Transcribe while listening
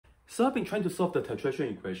So I've been trying to solve the titration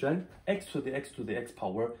equation x to the x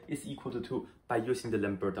power is equal to 2 by using the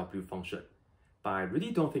Lambert W function. But I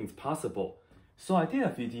really don't think it's possible. So I did a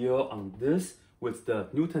video on this with the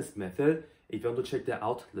Newton's method. If you want to check that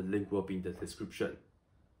out, the link will be in the description.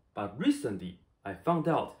 But recently, I found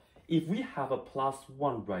out if we have a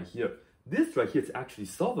 +1 right here, this right here is actually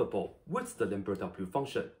solvable with the Lambert W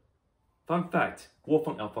function. Fun fact,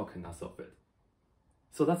 Wolfram alpha cannot solve it.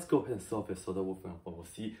 So let's go ahead and solve it so that Wolfram alpha will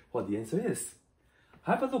see what the answer is.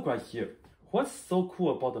 Have a look right here. What's so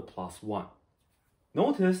cool about the +1?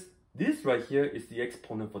 Notice this right here is the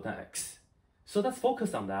exponent for that x. So let's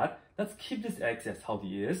focus on that. Let's keep this x as how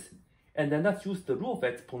it is. And then let's use the rule of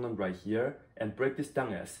exponent right here and break this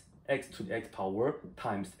down as x to the x power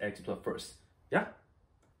times x to the first. Yeah?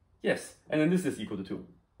 Yes. And then this is equal to 2.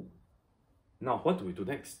 Now what do we do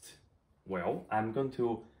next? Well, I'm going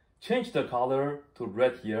to change the color to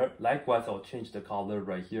red here. Likewise, I'll change the color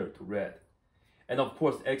right here to red. And of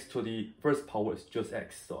course, x to the first power is just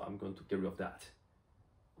x, so I'm going to get rid of that.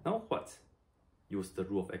 Now what? Use the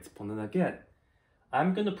rule of exponent again.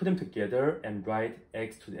 I'm going to put them together and write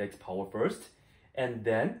x to the x power first, and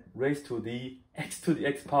then raise to the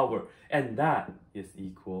x power, and that is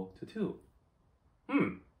equal to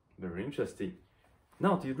 2. Very interesting.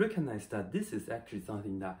 Now, do you recognize that this is actually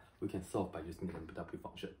something that we can solve by using the Lambert W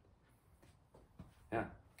function? Yeah,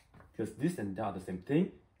 because this and that are the same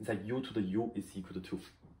thing. It's like u to the u is equal to 2.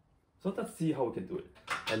 So let's see how we can do it.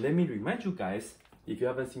 And let me remind you guys, if you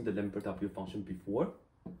haven't seen the Lambert W function before,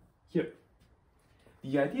 here.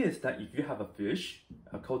 The idea is that if you have a fish,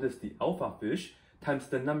 I call this the alpha fish, times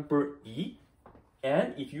the number e,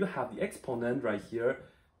 and if you have the exponent right here,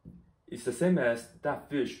 it's the same as that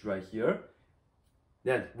fish right here,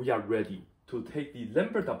 then we are ready to take the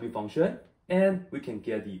Lambert W function and we can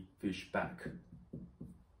get the fish back.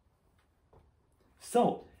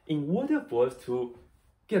 So, in order for us to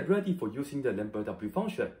get ready for using the Lambert W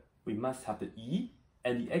function, we must have the e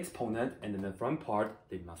and the exponent, and then the front part,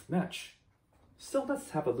 they must match. So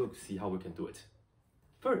let's have a look, see how we can do it.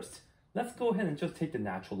 First, let's go ahead and just take the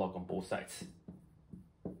natural log on both sides.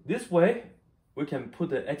 This way, we can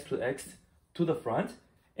put the x to the x to the front,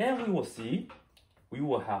 and we will see we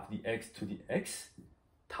will have the x to the x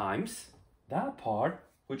times that part,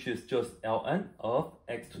 which is just ln of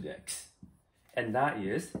x to the x. And that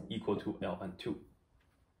is equal to ln2.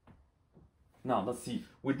 Now, let's see.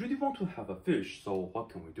 We really want to have a fish, so what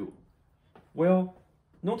can we do? Well,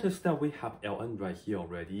 notice that we have ln right here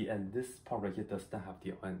already, and this part right here does not have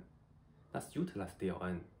the ln. Let's utilize the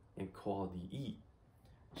ln and call the e.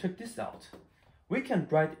 Check this out. We can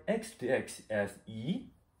write x to the x as e,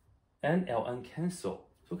 and ln cancel.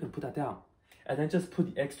 So we can put that down. And then just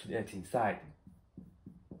put the x to the x inside.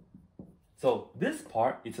 So this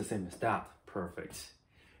part is the same as that. Perfect.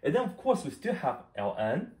 And then of course we still have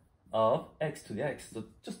ln of x to the x. So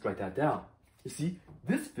just write that down. You see,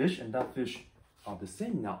 this fish and that fish are the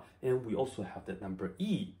same now. And we also have the number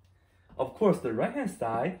e. Of course, the right hand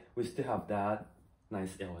side, we still have that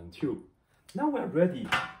nice ln2. Now we're ready.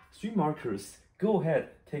 3 markers. Go ahead,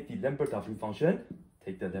 take the Lambert W function.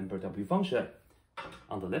 Take the Lambert W function.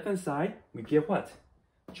 On the left hand side, we get what?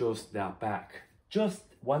 Just that back. Just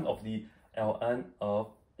one of the ln of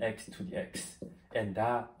x to the x. And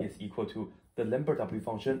that is equal to the Lambert W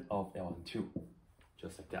function of ln2.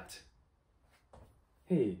 Just like that.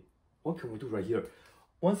 Hey, what can we do right here?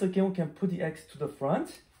 Once again, we can put the x to the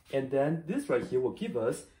front. And then this right here will give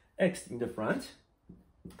us x in the front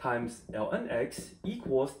times ln x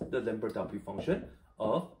equals the Lambert W function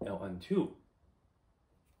of ln2.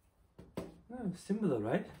 Similar,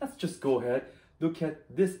 right? Let's just go ahead, look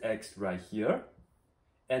at this x right here,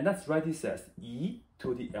 and let's write this as e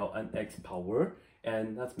to the ln x power,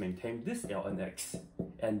 and let's maintain this ln x,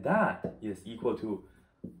 and that is equal to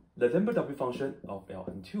the Lambert W function of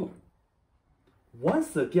ln2.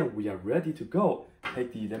 Once again, we are ready to go.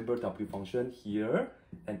 Take the Lambert W function here,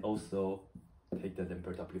 and also take the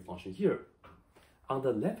Lambert W function here. On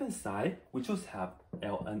the left hand side, we just have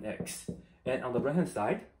ln x, and on the right hand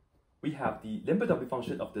side, we have the Lambert W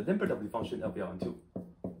function of the Lambert W function of ln2.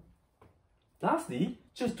 Lastly,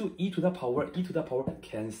 just do e to the power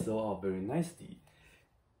cancel out very nicely.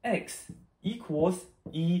 X equals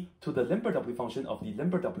e to the Lambert W function of the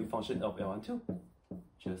Lambert W function of ln2.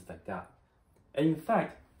 Just like that. And in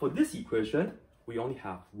fact, for this equation, we only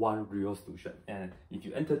have one real solution. And if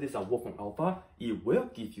you enter this on Wolfram alpha, it will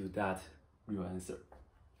give you that real answer.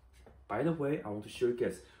 By the way, I want to show you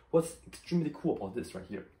guys what's extremely cool about this right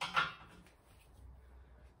here.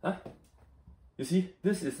 You see,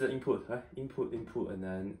 this is the input, right? Input, and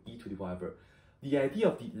then e to the whatever. The idea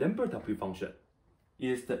of the Lambert W function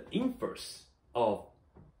is the inverse of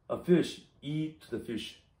a fish e to the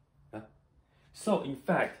fish. Yeah? So in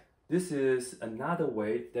fact, this is another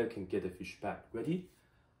way that you can get the fish back. Ready?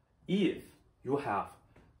 If you have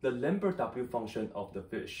the Lambert W function of the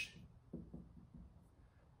fish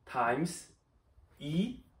times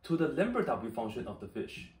e to the Lambert W function of the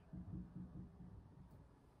fish.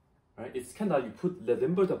 Right? It's kind of like you put the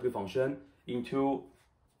Lambert W function into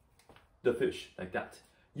the fish like that.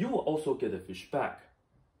 You will also get the fish back.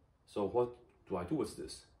 So what do I do with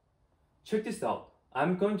this? Check this out.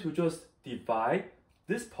 I'm going to just divide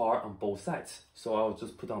this part on both sides. So I'll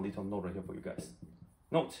just put down a little note right here for you guys.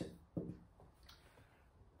 Note,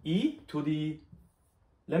 e to the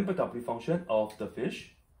Lambert W function of the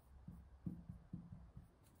fish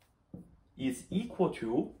is equal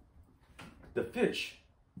to the fish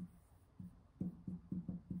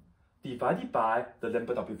divided by the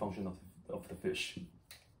Lambert W function of the fish,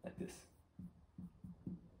 like this.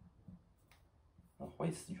 Oh, why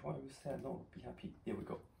you sad? No, be happy. Here we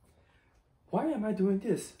go. Why am I doing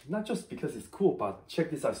this? Not just because it's cool, but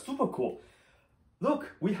check this out, super cool.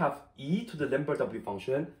 Look, we have e to the Lambert W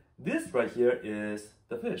function. This right here is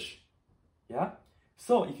the fish. Yeah?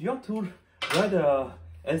 So if you want to write the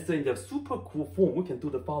answer in the super cool form, we can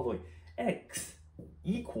do the following. X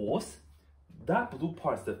equals, that blue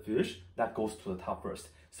part is the fish, that goes to the top first.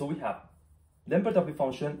 So we have Lambert W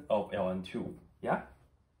function of Ln2. Yeah?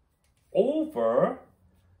 Over,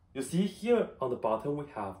 you see here on the bottom, we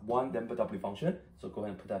have one Lambert W function. So go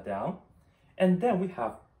ahead and put that down. And then we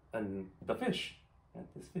have the fish. And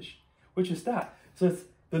this fish, which is that. So it's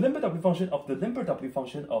the Lambert W function of the Lambert W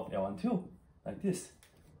function of Ln2, like this.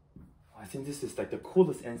 I think this is like the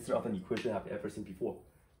coolest answer of an equation I've ever seen before.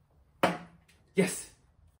 Yes,